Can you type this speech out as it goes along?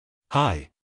Hi.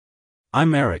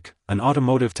 I'm Eric, an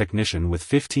automotive technician with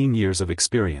 15 years of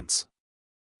experience.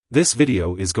 This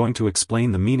video is going to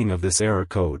explain the meaning of this error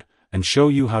code, and show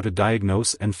you how to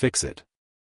diagnose and fix it.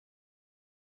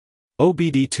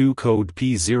 OBD-II Code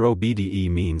P0BDE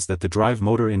means that the drive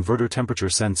motor inverter temperature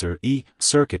sensor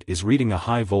circuit is reading a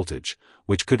high voltage,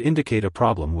 which could indicate a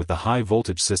problem with the high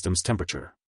voltage system's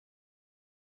temperature.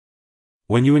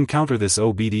 When you encounter this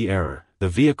OBD error, the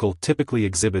vehicle typically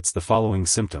exhibits the following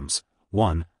symptoms.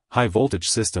 1. High voltage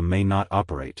system may not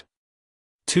operate.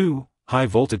 2. High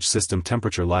voltage system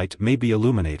temperature light may be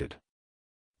illuminated.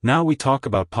 Now we talk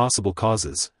about possible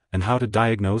causes, and how to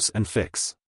diagnose and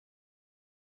fix.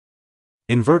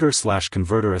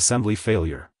 Inverter/converter assembly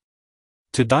failure.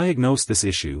 To diagnose this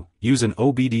issue, use an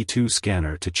OBD-II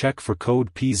scanner to check for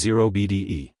code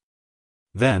P0BDE.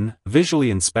 Then, visually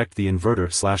inspect the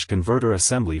inverter/converter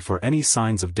assembly for any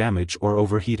signs of damage or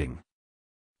overheating.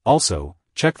 Also,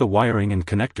 check the wiring and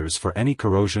connectors for any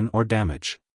corrosion or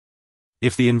damage.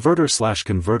 If the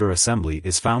inverter/converter assembly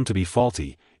is found to be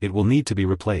faulty, it will need to be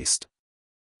replaced.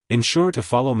 Ensure to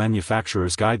follow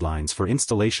manufacturer's guidelines for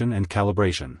installation and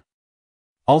calibration.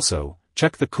 Also,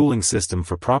 check the cooling system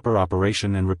for proper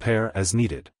operation and repair as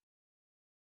needed.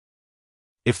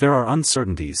 If there are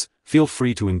uncertainties, feel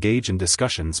free to engage in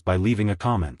discussions by leaving a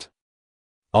comment.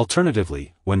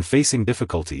 Alternatively, when facing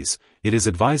difficulties, it is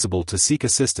advisable to seek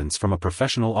assistance from a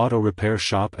professional auto repair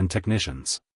shop and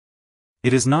technicians.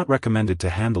 It is not recommended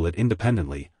to handle it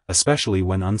independently, especially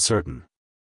when uncertain.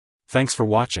 Thanks for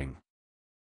watching.